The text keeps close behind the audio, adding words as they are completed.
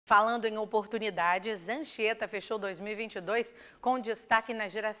Falando em oportunidades, Anchieta fechou 2022 com destaque na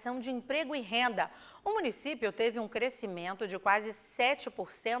geração de emprego e renda. O município teve um crescimento de quase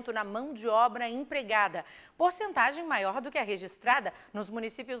 7% na mão de obra empregada, porcentagem maior do que a registrada nos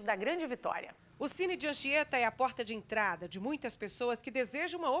municípios da Grande Vitória. O Cine de Anchieta é a porta de entrada de muitas pessoas que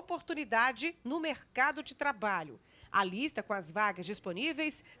desejam uma oportunidade no mercado de trabalho. A lista com as vagas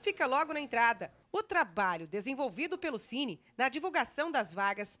disponíveis fica logo na entrada. O trabalho desenvolvido pelo Cine na divulgação das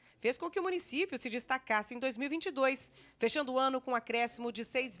vagas fez com que o município se destacasse em 2022, fechando o ano com um acréscimo de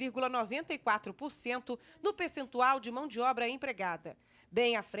 6,94% no percentual de mão de obra empregada,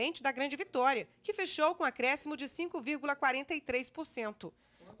 bem à frente da Grande Vitória, que fechou com um acréscimo de 5,43%.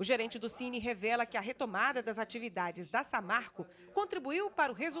 O gerente do Cine revela que a retomada das atividades da Samarco contribuiu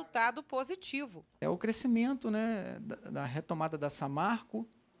para o resultado positivo. É o crescimento, né, da retomada da Samarco,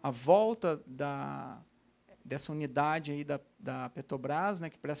 a volta dessa unidade aí da Petrobras,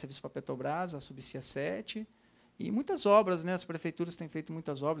 né, que presta serviço para a Petrobras, a Subcia 7, e muitas obras, né, as prefeituras têm feito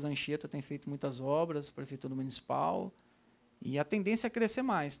muitas obras, a Anchieta tem feito muitas obras, a Prefeitura Municipal, e a tendência é crescer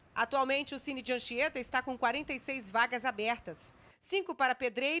mais. Atualmente, o Cine de Anchieta está com 46 vagas abertas. 5 para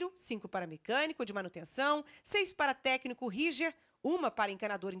pedreiro, 5 para mecânico de manutenção, 6 para técnico rigger, 1 para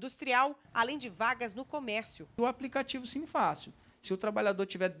encanador industrial, além de vagas no comércio. O aplicativo Cine Fácil. Se o trabalhador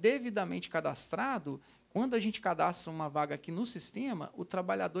estiver devidamente cadastrado, quando a gente cadastra uma vaga aqui no sistema, o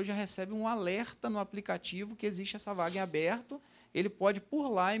trabalhador já recebe um alerta no aplicativo que existe essa vaga em aberto. Ele pode, por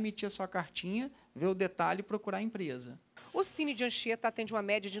lá, emitir a sua cartinha, ver o detalhe e procurar a empresa. O Cine de Anchieta atende uma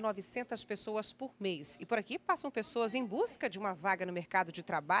média de 900 pessoas por mês. E por aqui passam pessoas em busca de uma vaga no mercado de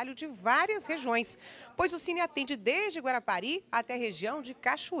trabalho de várias regiões, pois o Cine atende desde Guarapari até a região de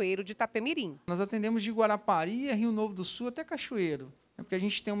Cachoeiro de Itapemirim. Nós atendemos de Guarapari a Rio Novo do Sul até Cachoeiro, porque a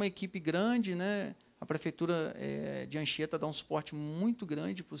gente tem uma equipe grande, né? A Prefeitura de Anchieta dá um suporte muito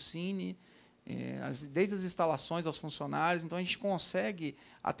grande para o Cine, desde as instalações aos funcionários, então a gente consegue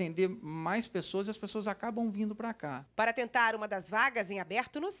atender mais pessoas e as pessoas acabam vindo para cá. Para tentar uma das vagas em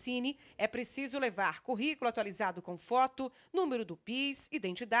aberto no Cine, é preciso levar currículo atualizado com foto, número do PIS,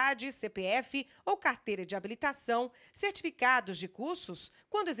 identidade, CPF ou carteira de habilitação, certificados de cursos,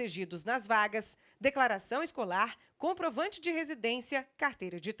 quando exigidos nas vagas, declaração escolar, comprovante de residência,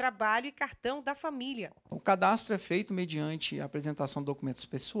 carteira de trabalho e cartão da família. O cadastro é feito mediante a apresentação de documentos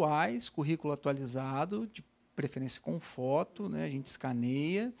pessoais, currículo atualizado, de preferência com foto, né? A gente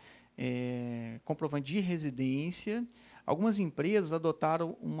escaneia, comprovante de residência. Algumas empresas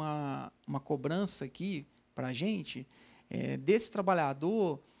adotaram uma cobrança aqui para a gente, desse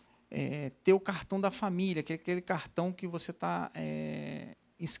trabalhador ter o cartão da família, que é aquele cartão que você está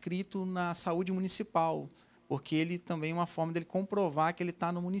inscrito na saúde municipal, porque ele também é uma forma dele comprovar que ele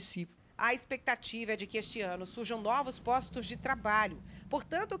está no município. A expectativa é de que este ano surjam novos postos de trabalho.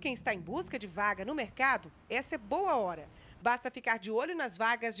 Portanto, quem está em busca de vaga no mercado, essa é boa hora. Basta ficar de olho nas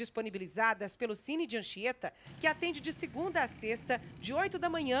vagas disponibilizadas pelo Cine de Anchieta, que atende de segunda a sexta, de 8 da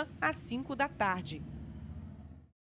manhã às 5 da tarde.